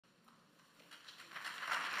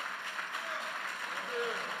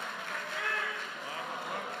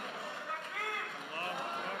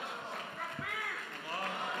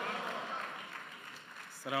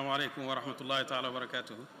Assalamu alaikum wa rahmatullahi ta'ala wa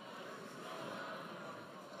barakatuhu.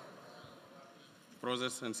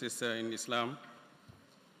 Brothers and sisters in Islam,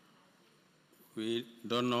 we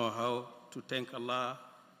don't know how to thank Allah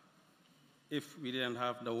if we didn't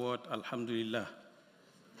have the word Alhamdulillah.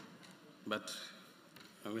 But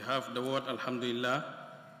when we have the word Alhamdulillah,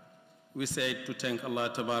 we say to thank Allah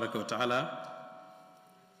Tabaraka wa Ta'ala.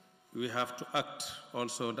 We have to act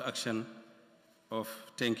also the action of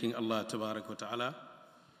thanking Allah Tabaraka wa Ta'ala,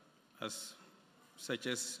 such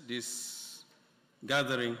as this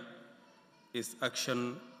gathering is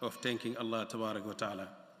action of thanking Allah Tabaraka wa Ta'ala.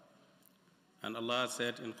 And Allah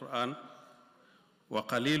said in Quran,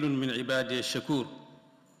 وَقَلِيلٌ مِّنْ عِبَادِيَ الشَّكُورِ.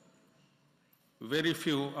 Very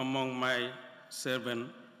few among my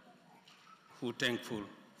servants who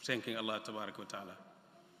thanking Allah Tabaraka wa Ta'ala.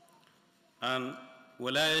 And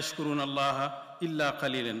وَلَا يَشْكُرُونَ اللَّهَ إِلَّا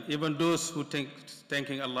قَلِيلًا. Even those who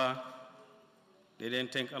thanking Allah, they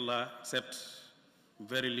didn't thank Allah except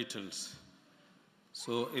very little.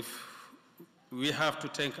 So if we have to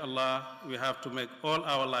thank Allah, we have to make all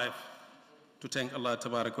our life to thank Allah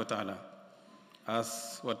Tabaraka wa Ta'ala.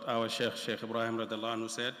 As what our Shaykh Ibrahim radiallahu anhu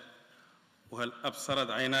said, وَهَلْ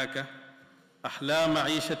أَبْصَرَتْ عَيْنَاكَ أَحْلَى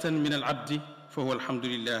مَعِيشَةً مِنَ الْعَبْدِ فَهُوَ الْحَمْدُ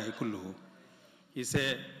لِلَّهِ كُلُّهُ. He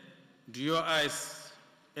said, do your eyes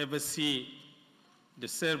ever see the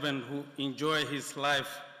servant who enjoy his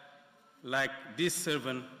life like this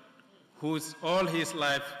servant whose all his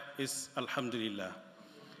life is Alhamdulillah?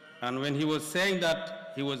 And when he was saying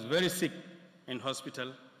that, he was very sick in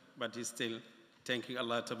hospital, but he's still thanking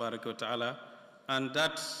Allah Tabaraka wa Ta'ala. And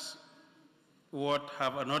that word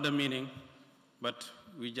have another meaning, but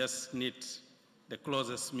we just need the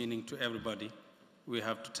closest meaning to everybody. We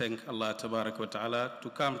have to thank Allah Tabaraka wa Ta'ala to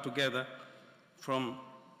come together from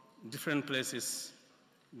different places,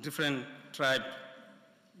 different tribes,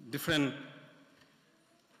 different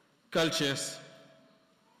cultures.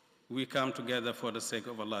 We come together for the sake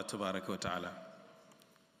of Allah Tabaraka wa Ta'ala.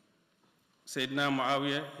 Sayyidina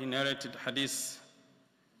Muawiyah, he narrated hadith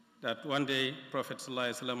that one day Prophet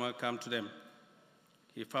ﷺ came to them.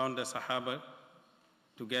 He found the Sahaba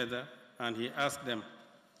together and he asked them,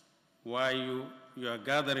 why you are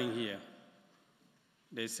gathering here?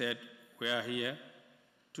 They said, we are here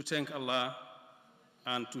to thank Allah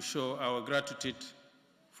and to show our gratitude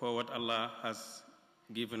for what Allah has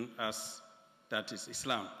given us, that is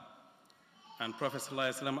Islam. And Prophet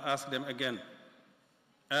ﷺ asked them again,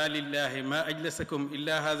 Alillahi ma ajlasakum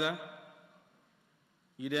illa haza?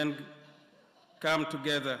 You didn't come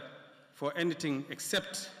together for anything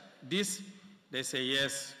except this? They say,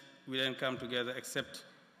 yes, we didn't come together except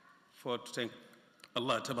to thank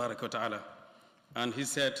Allah Tabaraka wa Ta'ala. And he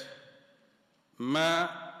said, ما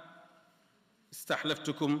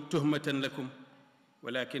استحلفتكم تهمة لكم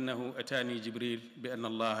ولكنه أتاني جبريل بأن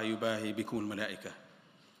الله يباهي بكم الملائكة.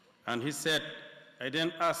 And he said, I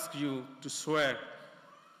didn't ask you to swear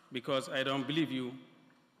because I don't believe you,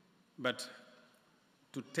 but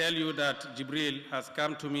to tell you that Jibril has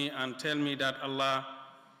come to me and tell me that Allah,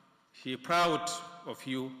 He proud of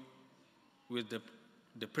you with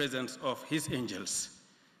the presence of His angels.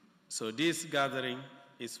 So this gathering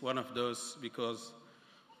is one of those, because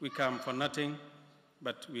we come for nothing,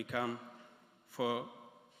 but we come for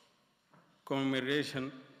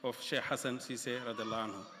commemoration of Shaykh Hassan Cisse radiallahu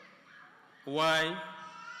anhu. Why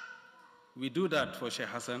we do that for Shaykh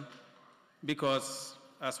Hassan? Because,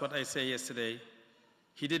 as what I said yesterday,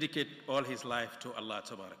 he dedicated all his life to Allah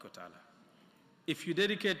Tabaraka wa Ta'ala. If you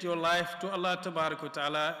dedicate your life to Allah Tabaraka wa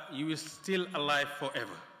Ta'ala, you will still alive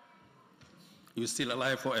forever. You are still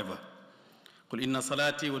alive forever. قُلْ إِنَّ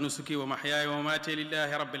صَلَاتِي وَنُسُكِي وَمَحْيَايَ وَمَمَاتِي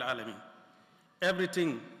لِلَّهِ رَبِّ الْعَالَمِينَ.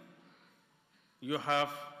 Everything you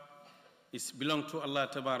have is belong to Allah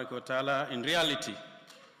Tabaraka wa Ta'ala in reality.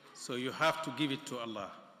 So you have to give it to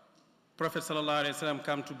Allah. Prophet sallallahu alaihi wasallam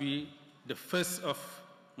come to be the first of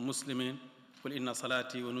Muslimin. قُلْ إِنَّ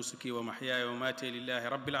صَلَاتِي وَنُسُكِي وَمَحْيَايَ وَمَمَاتِي لِلَّهِ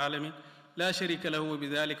رَبِّ الْعَالَمِينَ لَا شَرِيكَ لَهُ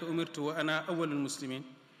وَبِذَلِكَ أُمِرْتُ وَأَنَا أَوَّلُ الْمُسْلِمِينَ.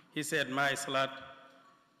 He said, my salat,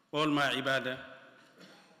 all my ibadah,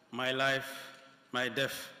 my life, my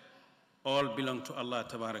death, all belong to Allah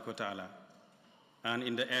Tabaraka wa Ta'ala. And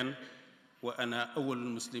in the end, وَأَنَا أَوَّلُ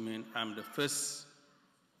الْمُسْلِمِينَ, I'm the first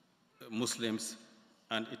Muslims,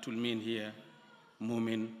 and it will mean here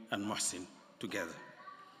Mu'min and Muhsin together.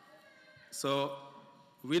 So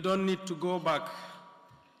we don't need to go back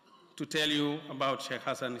to tell you about Shaykh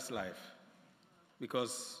Hassan's life,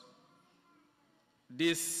 because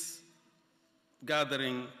this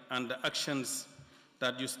gathering and the actions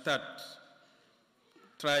that you start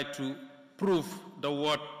try to prove the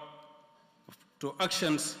word to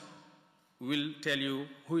actions will tell you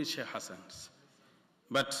who is Shaykh Hassan.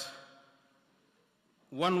 But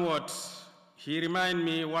one word, he reminded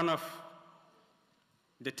me one of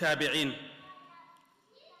the tabi'in,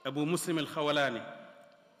 Abu Muslim al-Khawalani.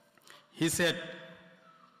 He said,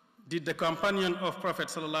 did the companion of Prophet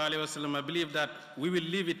ﷺ believe that we will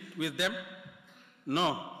leave it with them?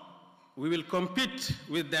 No, we will compete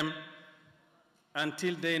with them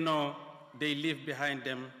until they know they leave behind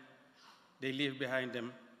them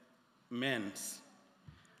men.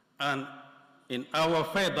 And in our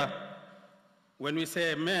faith, when we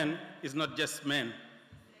say man, it's not just man,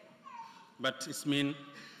 but it means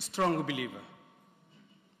strong believer.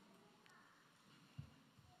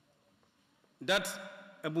 That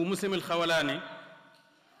Abu Muslim al-Khawalani,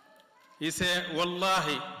 he said,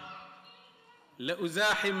 Wallahi,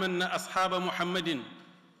 لأزاحمن أصحاب محمد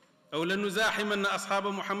أو لنزاحمن أصحاب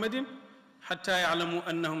محمد حتى يعلموا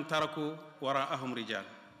أنهم تركوا وراءهم رجال.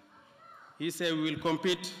 He said, we will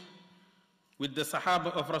compete with the Sahaba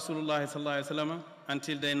of Rasulullah sallallahu alaihi wasallam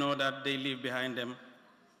until they know that they leave behind them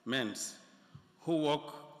men who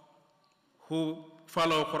walk, who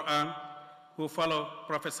follow Quran, who follow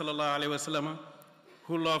Prophet sallallahu alaihi wasallam,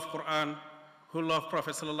 who love Quran, who love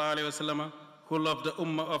Prophet sallallahu alaihi wasallam, who love the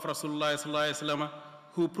Ummah of Rasulullah sallallahu alaihi wasallam,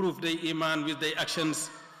 who prove their iman with their actions.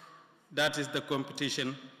 That is the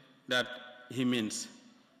competition that he means.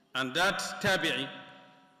 And that tabi'i,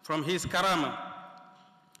 from his karama,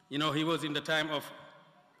 you know, he was in the time of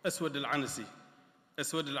Aswad al-Ansi.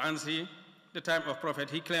 Aswad al-Ansi, the time of Prophet,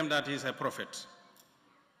 he claimed that he's a prophet.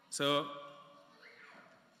 So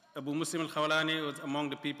Abu Muslim al-Khawalani was among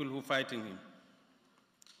the people who fighting him.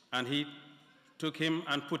 And he took him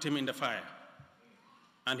and put him in the fire.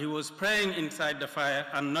 And he was praying inside the fire,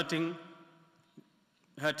 and nothing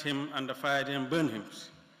hurt him, and the fire didn't burn him.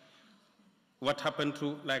 What happened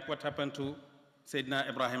to Sayyidina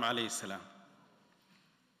Ibrahim alayhi salam.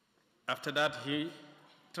 After that, he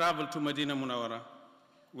traveled to Madina Munawwara.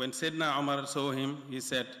 When Sayyidina Umar saw him,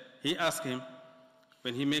 he asked him,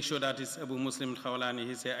 when he made sure that it's Abu Muslim al-Khawalani,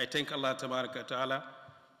 he said, I thank Allah tabaraka ta'ala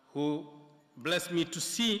who blessed me to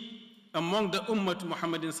see among the Ummah to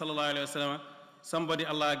Muhammadin sallallahu alayhi wa sallam, somebody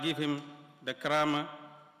Allah give him the karama,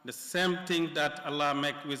 the same thing that Allah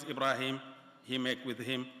make with Ibrahim, he make with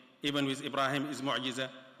him. Even with Ibrahim is mu'jiza,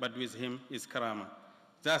 but with him is karama.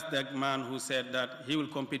 That's the man who said that he will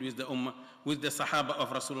compete with the Ummah, with the Sahaba of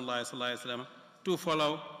Rasulullah sallallahu alaihi wasallam, to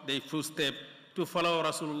follow their footsteps, to follow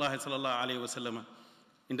Rasulullah sallallahu alaihi wasallam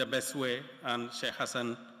in the best way. And Shaykh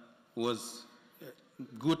Hassan was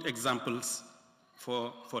good examples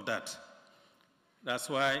for that. That's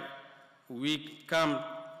why we come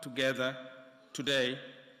together today.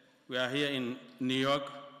 We are here in New York.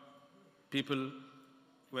 People,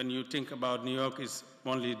 when you think about New York, it's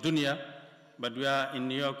only dunya, but we are in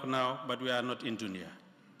New York now, but we are not in dunya.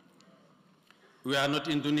 We are not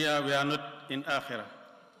in dunya, we are not in akhirah.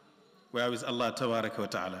 We are with Allah tabaraka wa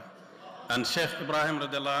ta'ala. And Shaykh Ibrahim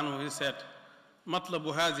radiallahu anhu, he said, مطلب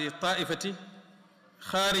هذه الطائفة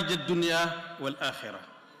خارج الدنيا والآخرة.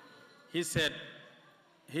 He said,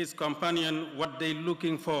 his companion, what they're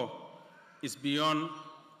looking for is beyond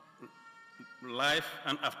life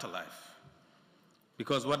and afterlife.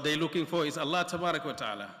 Because what they're looking for is Allah tabaraka wa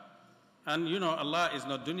ta'ala. And you know, Allah is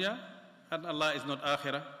not dunya and Allah is not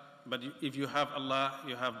akhirah. But if you have Allah,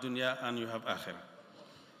 you have dunya and you have akhirah.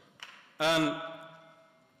 And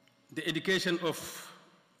the education of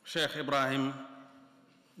Shaykh Ibrahim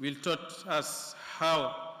will taught us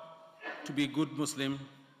how to be good Muslim,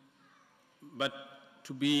 but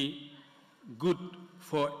to be good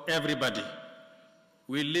for everybody.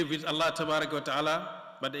 We live with Allah tabaraka wa ta'ala,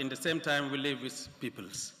 but in the same time we live with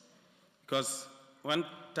peoples. Because one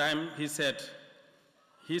time he said,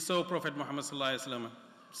 he saw Prophet Muhammad sallallahu alaihi wasallam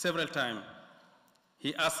several times.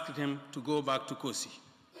 He asked him to go back to Kosi.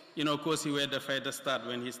 You know, Kosi where the fight start,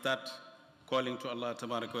 when he start calling to Allah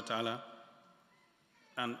tabaraka wa ta'ala,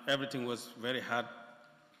 and everything was very hard,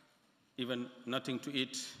 even nothing to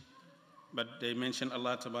eat, but they mention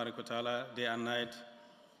Allah tabaraka wa ta'ala day and night,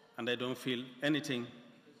 and they don't feel anything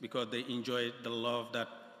because they enjoy the love that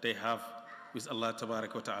they have with Allah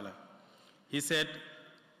tabaraka wa ta'ala. He said,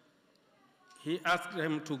 he asked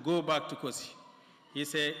him to go back to Kosi. He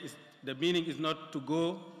said, the meaning is not to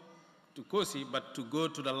go to Kosi, but to go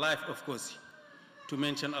to the life of Kosi, to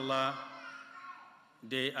mention Allah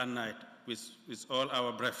day and night with all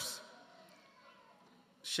our breaths.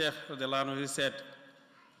 Shaykh radiallahu anhu, he said,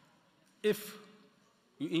 if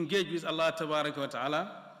you engage with Allah tabaraka wa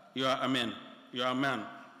ta'ala, you are a man, you are a man.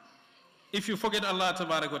 If you forget Allah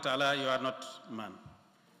tabaraka wa ta'ala, you are not man.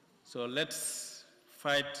 So let's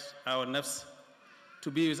fight our nafs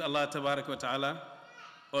to be with Allah tabaraka wa ta'ala,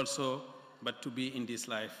 also but to be in this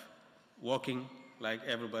life, walking like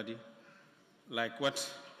everybody, like what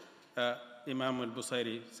Imam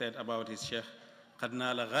al-Busayri said about his Shaykh, قَدْ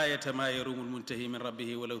نَالَ غَايَةَ مَا يَرُومُ الْمُنْتَهِي مِنْ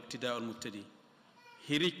رَبِّهِ وَلَوْ ابْتِدَاءُ الْمُبْتَدِي.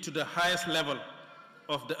 He reached to the highest level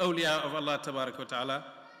of the awliya of Allah Tabarak wa Ta'ala,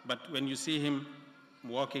 but when you see him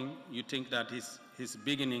walking, you think that he's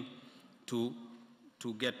beginning to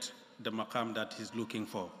get the maqam that he's looking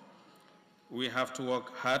for. We have to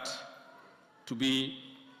work hard to be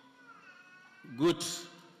good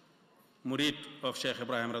murid of Shaykh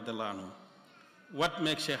Ibrahim radiallahu anhu. What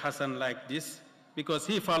makes Shaykh Hassan like this? Because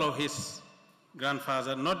he followed his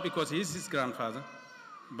grandfather, not because he's his grandfather,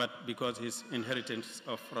 but because his inheritance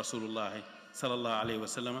of Rasulullah sallallahu alayhi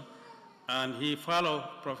wasallam, and he followed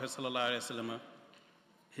Prophet sallallahu alayhi wasallam,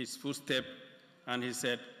 his footstep, and he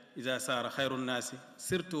said, إِذَا سَارَ خَيْرُ النَّاسِ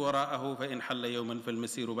سِرْتُ وَرَاءَهُ فَإِنْ حَلَّ يَوْمًا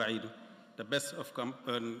فَالْمَسِيرُ بَعِيدٌ. The best of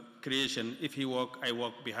creation, if he walk, I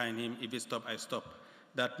walk behind him. If he stop, I stop.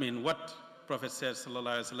 That means what Prophet said,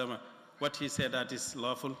 sallallahu alayhi wasallam, what he said that is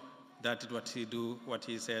lawful, that is what he do. What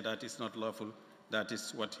he said that is not lawful, that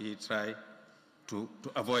is what he try to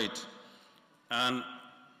avoid. And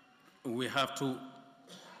we have to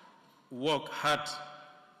work hard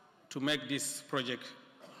to make this project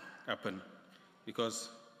happen, because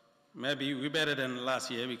maybe we're better than last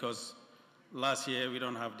year, because last year we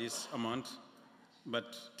don't have this amount,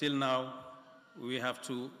 but till now we have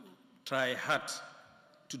to try hard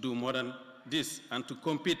to do more than this and to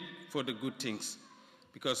compete for the good things,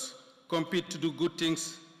 because compete to do good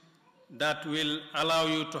things that will allow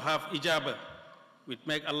you to have ijabah, which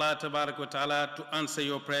make Allah Tabarak wa Ta'ala to answer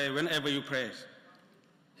your prayer whenever you pray.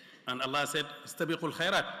 And Allah said, istabiqul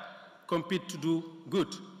khairat, compete to do good.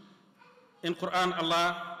 In Quran,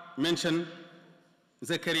 Allah mentioned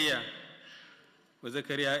Zakaria.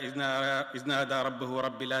 وَزَكَرِيَا إِذْ نَادَى رَبَّهُ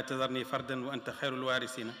رَبِّ لَا تَذَرْنِي فَرْدًا وَأَنْتَ خَيْرُ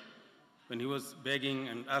الْوَارِثِينَ. When he was begging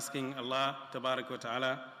and asking Allah Tabarak wa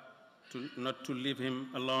Ta'ala not to leave him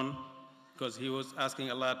alone, because he was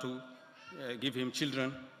asking Allah to give him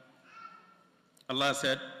children. Allah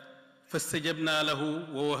said, فَاسْتَجَبْنَا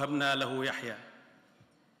لَهُ وَوَهَبْنَا لَهُ يَحْيَى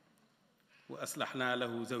وَأَصْلَحْنَا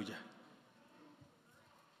لَهُ زَوْجَهُ.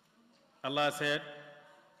 Allah said,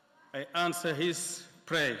 I answer his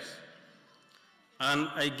prayers and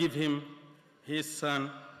I give him his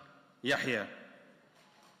son Yahya,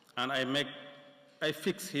 and I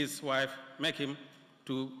fix his wife, make him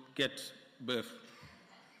to get birth.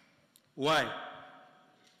 Why?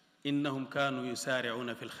 إِنَّهُمْ كَانُوا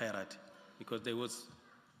يُسَارِعُونَ فِي الْخَيْرَاتِ. Because they was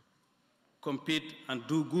compete and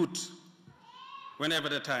do good whenever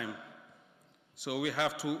the time. So we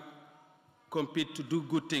have to compete to do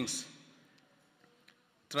good things.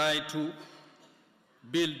 Try to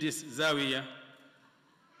build this zawiyah.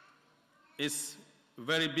 It's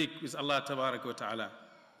very big with Allah Tabarak wa Ta'ala.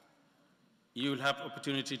 You will have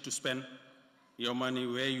opportunity to spend your money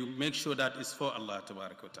where you make sure that it's for Allah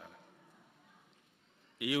Tabarak wa Ta'ala.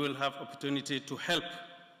 You will have opportunity to help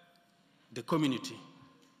the community.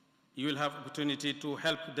 You will have opportunity to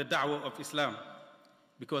help the da'wah of Islam,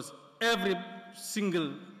 because every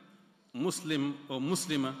single Muslim or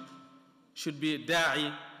Muslimah should be a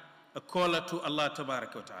da'i, a caller to Allah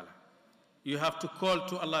Tabarak wa Ta'ala. You have to call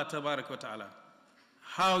to Allah Tabarak wa Ta'ala.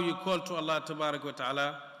 How you call to Allah Tabarak wa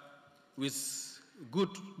Ta'ala? With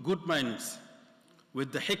good minds,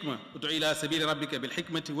 with the hikmah. ud'u ila sabili rabbika bil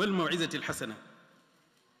hikmati wal maw'izati al hasana.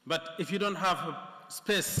 But if you don't have a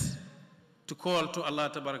space to call to Allah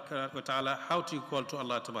Tabarak wa Ta'ala, how do you call to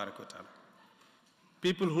Allah Tabarak wa Ta'ala?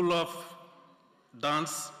 People who love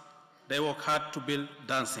dance, they work hard to build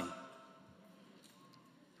dancing.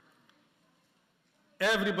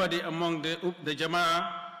 Everybody among the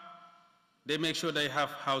Jama'ah, they make sure they have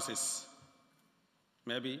houses,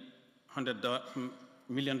 maybe $100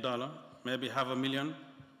 million, maybe $500,000,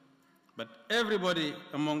 but everybody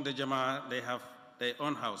among the Jama'ah, they have their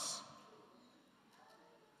own house.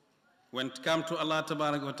 When it comes to Allah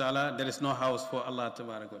Tabarak wa Ta'ala, there is no house for Allah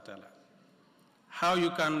Tabarak wa Ta'ala. How you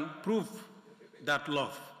can prove that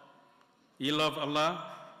love? You love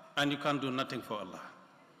Allah and you can't do nothing for Allah.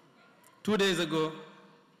 2 days ago,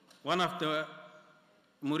 one of the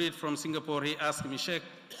murid from Singapore, he asked me, Sheikh,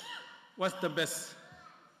 what's the best?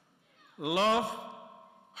 Love,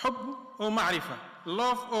 hubb or ma'rifah?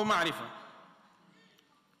 Love or ma'rifah?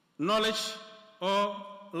 Knowledge or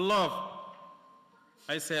love?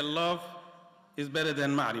 I say love is better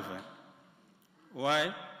than ma'rifah.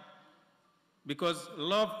 Why? Because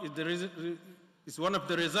love is one of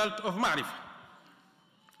the results of ma'rifah.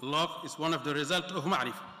 Love is one of the results of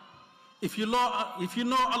ma'rifah. If you know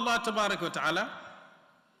Allah Tabarak wa Ta'ala,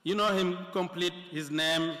 you know him complete, his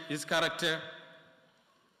name, his character,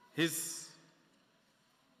 his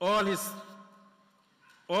all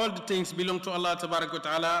the things belong to Allah Tabarak wa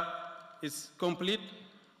Ta'ala is complete,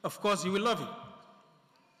 of course you will love him.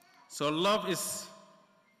 So love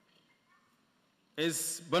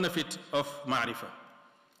is benefit of ma'rifah.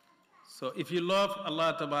 So if you love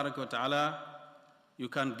Allah Tabarak wa Ta'ala, you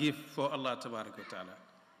can give for Allah Tabarak wa Ta'ala.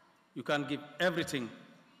 You can give everything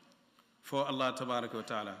for Allah Tabarak wa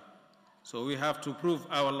Ta'ala. So we have to prove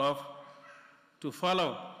our love to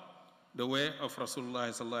follow the way of Rasulullah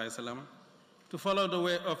sallallahu alaihi wasallam, to follow the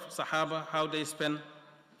way of Sahaba, how they spend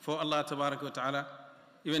for Allah Tabarak wa Ta'ala.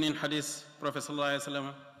 Even in Hadith, Prophet sallallahu alaihi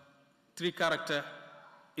wasallam, 3 characters,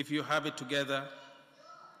 if you have it together,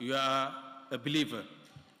 you are a believer.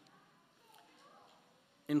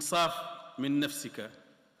 إنصاف من نفسك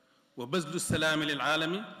وبذل السلام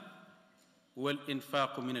للعالم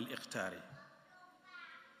والإنفاق من الإختار.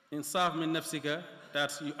 Insaf min nafsika,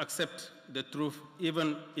 that you accept the truth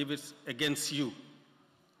even if it's against you.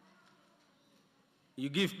 You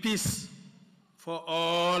give peace for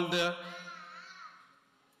all the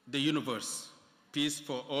universe. Peace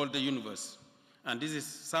for all the universe. And this is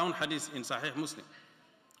sound hadith in Sahih Muslim.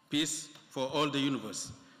 Peace for all the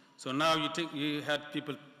universe. So now you think you had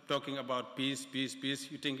people talking about peace, peace, peace.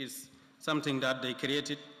 You think it's something that they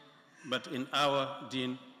created, but in our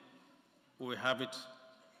deen, we have it,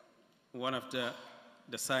 one of the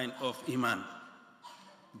sign of Iman.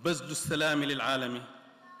 Bazlu salami lil alami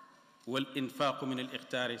wal infaqu min al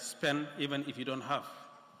ikhtari. Spend even if you don't have.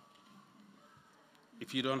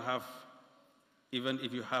 If you don't have, even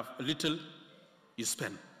if you have a little, you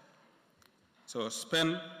spend. So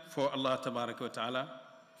spend for Allah Tabarak wa Ta'ala.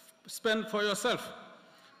 Spend for yourself.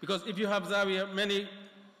 Because if you have Zawiya, many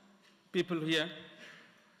people here,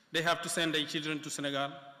 they have to send their children to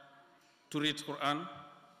Senegal to read Quran.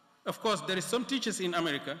 Of course, there is some teachers in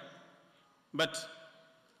America, but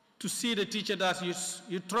to see the teacher that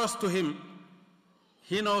you trust to him,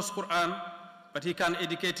 he knows Quran, but he can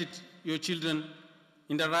educate your children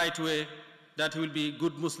in the right way, that he will be a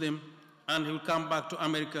good Muslim, and he will come back to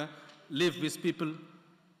America, live with people,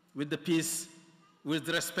 with the peace, with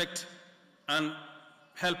the respect, and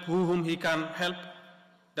help whom he can help.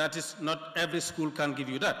 That is, not every school can give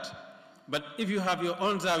you that. But if you have your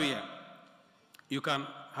own Zawiya, you can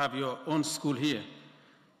have your own school here.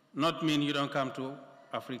 Not mean you don't come to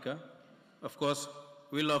Africa. Of course,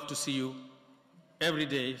 we love to see you every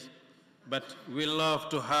day, but we love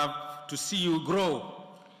to see you grow,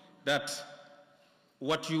 that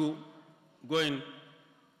what you going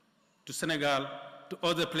to Senegal, to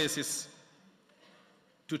other places,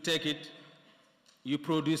 to take it, you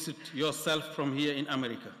produce it yourself from here in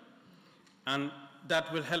America. And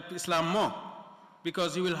that will help Islam more,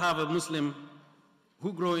 because you will have a Muslim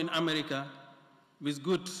who grow in America with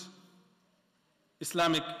good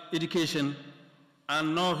Islamic education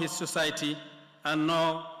and know his society and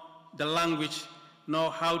know the language, know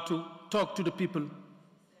how to talk to the people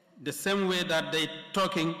the same way that they're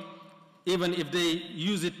talking. Even if they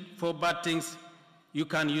use it for bad things, you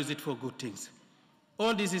can use it for good things.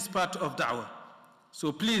 All this is part of da'wah.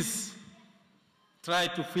 So please try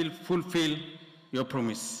to fulfill your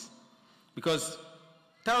promise. Because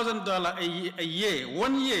 $1,000 a year,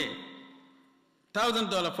 1 year,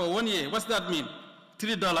 $1,000 for 1 year, what's that mean?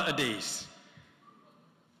 $3 a day.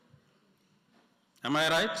 Am I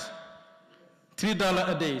right?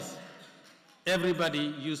 $3 a day.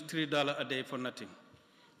 Everybody use $3 a day for nothing.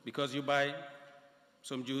 Because you buy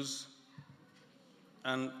some juice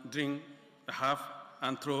and drink the half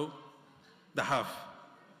and throw the half.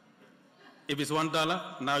 If it's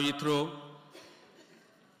 $1, now you throw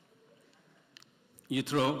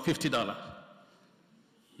 $50.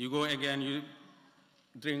 You go again, you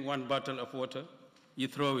drink 1 bottle of water, you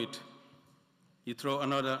throw it. You throw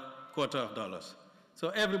another $25. So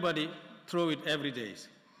everybody throw it every day.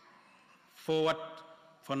 For what?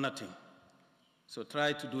 For nothing. So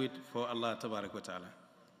try to do it for Allah Tabarak wa Ta'ala.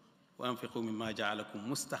 وَأَنْفِقُوا مِمَّا جَعَلَكُمْ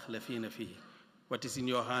مُسْتَخْلَفِينَ فِيهِ. What is in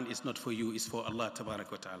your hand is not for you, it's for Allah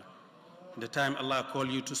Tabarak wa Ta'ala. The time Allah call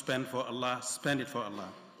you to spend for Allah, spend it for Allah.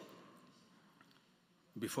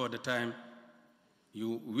 Before the time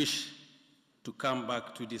you wish to come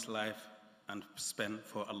back to this life and spend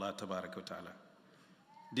for Allah Tabarak wa Ta'ala.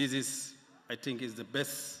 This is, I think, is the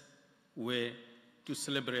best way to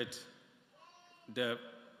celebrate the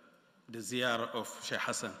ziyarah of Shaykh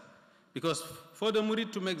Hassan. Because for the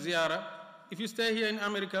murid to make ziyarah, if you stay here in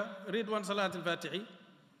America, read 1 Salat al-Fatihi,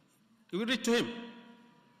 you will read to him.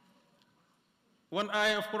 1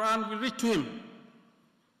 ayah of Quran will read to him.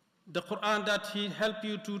 The Quran that he helped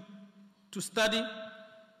you to study,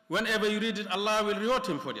 whenever you read it, Allah will reward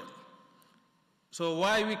him for that. So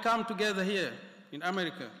why we come together here in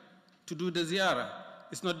America to do the ziyarah.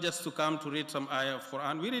 It's not just to come to read some ayah of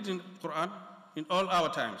Quran. We read in Quran in all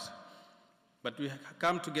our times. But we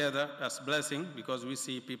come together as blessing because we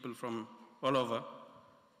see people from all over.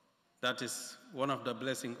 That is one of the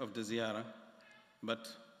blessings of the ziyarah. But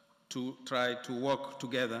to try to work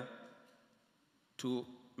together to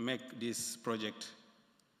make this project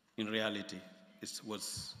in reality. It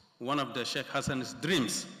was one of the Shaykh Hassan's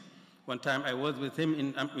dreams. One time I was with him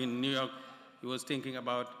in New York. He was thinking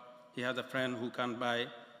about, he has a friend who can buy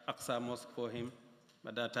Aqsa Mosque for him.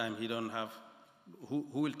 But that time he don't have, who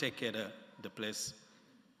will take care of the place?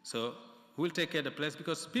 So who will take care of the place?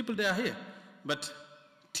 Because people, they are here. But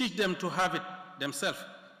teach them to have it themselves.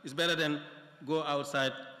 It's better than go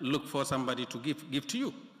outside, look for somebody to give to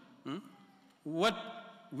you. What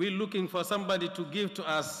we're looking for somebody to give to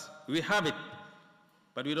us, we have it,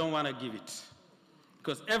 but we don't want to give it.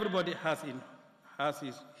 Because everybody has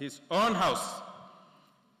his own house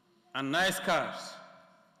and nice cars.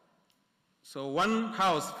 So one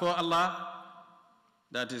house for Allah,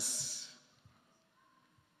 that is,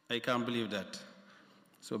 I can't believe that.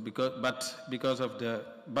 So because of the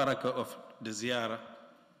barakah of the ziyarah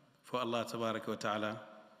for Allah tabaraka wa ta'ala,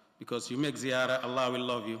 because you make ziyarah, Allah will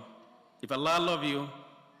love you. If Allah love you,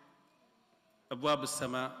 abwab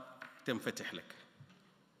as-sama tanfatih lak.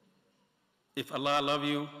 If Allah love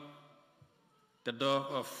you, the door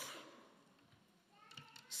of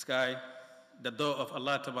sky, the door of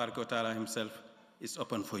Allah tabaraka wa ta'ala himself is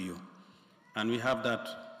open for you. And we have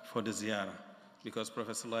that for the ziyarah. Because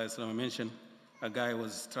Prophet sallallahu alaihi wasallam mentioned a guy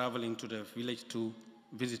was traveling to the village to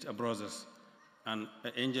visit a brothers, and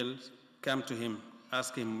an angel came to him,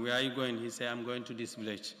 asked him, where are you going? He said, I'm going to this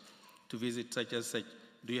village to visit such and such.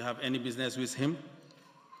 Do you have any business with him?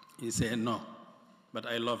 He said, no, but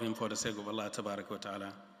I love him for the sake of Allah tabaraka wa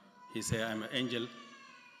ta'ala. He said, I'm an angel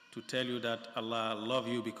to tell you that Allah love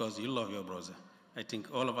you because you love your brother. I think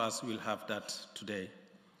all of us will have that today.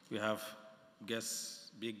 We have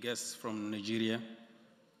guests, big guests from Nigeria,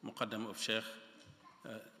 Muqaddam of Sheikh,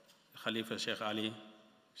 Khalifa Sheikh Ali,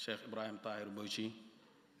 Sheikh Ibrahim Tahir Bauchi.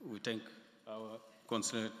 We thank our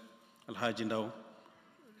consular Al-Haji Ndaw.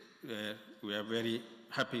 We are very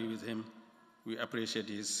happy with him. We appreciate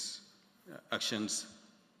his actions.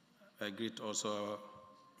 I greet also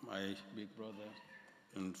my big brother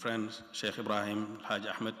and friend, Sheikh Ibrahim, Haji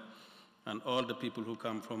Ahmed, and all the people who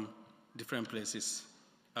come from different places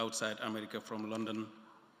outside America, from London,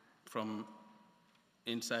 from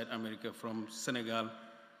inside America, from Senegal,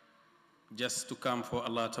 just to come for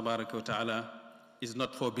Allah Tabaraka wa Ta'ala. Is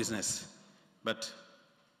not for business, but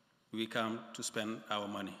we come to spend our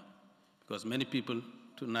money. Because many people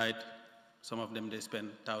tonight, some of them, they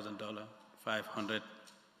spend $1,000, $500,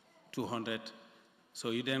 $200.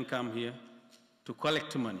 So you didn't come here to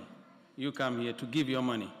collect money. You come here to give your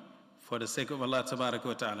money for the sake of Allah Tabaraka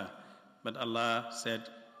wa Ta'ala. But Allah said,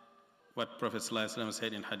 what Prophet Sallallahu Alaihi Wasallam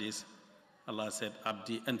said in Hadith, Allah said,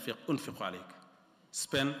 Abdi anfiq unfiqu alayk.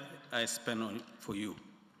 Spend, I spend on for you.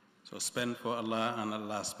 So spend for Allah and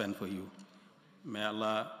Allah spend for you. May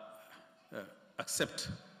Allah accept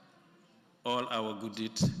all our good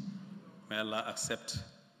deeds. May Allah accept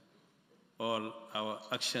all our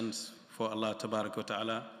actions for Allah Tabaraka wa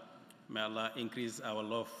Ta'ala. May Allah increase our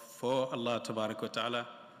love for Allah Tabaraka wa Ta'ala,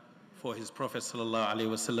 for His Prophet Sallallahu Alaihi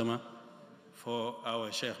Wasallam, for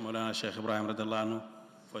our Shaykh Maulana Shaykh Ibrahim Radallahu Anhu,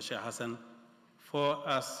 for Shaykh Hassan, for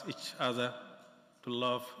us each other, to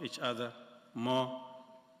love each other more.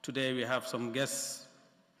 Today we have some guests,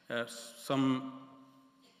 some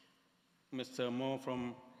Mr. Mo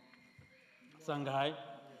from Shanghai,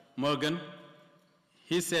 Morgan.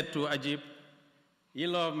 He said to Ajib, you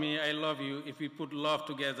love me, I love you. If we put love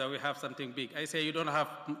together, we have something big. I say, you don't have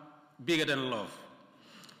bigger than love.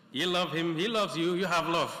 You love him, he loves you, you have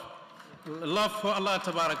love. Love for Allah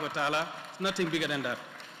Tabaraka wa Ta'ala, nothing bigger than that.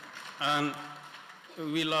 And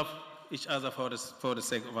we love each other for the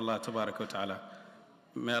sake of Allah Tabaraka wa Ta'ala.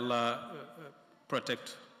 May Allah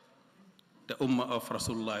protect the ummah of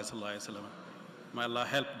Rasulullah Sallallahu Alaihi Wasallam. May Allah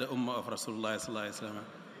help the ummah of Rasulullah Sallallahu Alaihi Wasallam.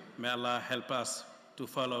 May Allah help us to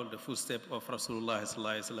follow the footsteps of Rasulullah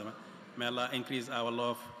Sallallahu Alaihi Wasallam. May Allah increase our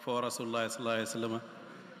love for Rasulullah Sallallahu Alaihi Wasallam.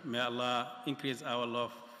 May Allah increase our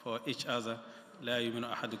love for each other. لا يؤمن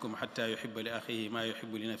أحدكم حتى يحب لأخيه ما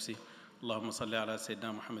يحب لنفسه. اللهم صل على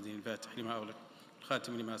سيدنا محمد الفاتح لما أغلق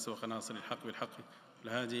الخاتم لما سبق ناصر الحق بالحق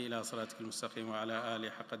الهادي إلى صراطك المستقيم وعلى آله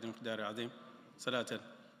حق المقدار العظيم صلاة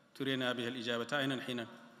ترينا بها الإجابة عينا حينا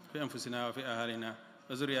في أنفسنا وفي أهالينا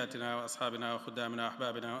وزرياتنا وأصحابنا وخدامنا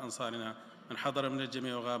وأحبابنا وأنصارنا من حضر من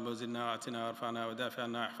الجميع وغاب وزدنا وأعتنا وارفعنا ودافع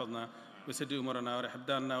عنا واحفظنا وسد أمورنا ورحب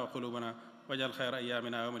دارنا وقلوبنا واجعل خير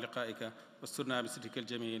أيامنا يوم لقائك واسترنا بسترك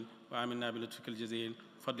الجميل وعاملنا بلطفك الجزيل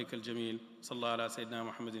وفضلك الجميل صلى الله على سيدنا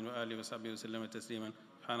محمد وآله وصحبه وسلم تسليما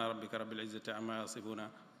سبحان ربك رب العزة عما يصفون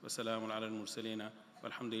وسلام على المرسلين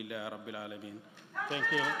والحمد لله رب العالمين.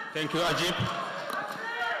 Thank you Ajib.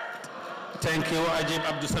 Thank you Ajib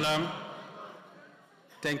Abdul Salam.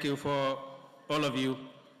 Thank you for all of you.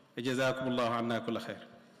 جزاكم الله عنا كل خير.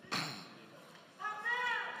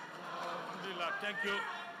 Thank you.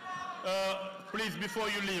 Please, before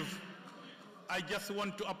you leave, I just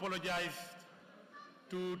want to apologize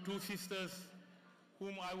to two sisters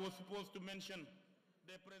whom I was supposed to mention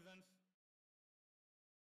their presence.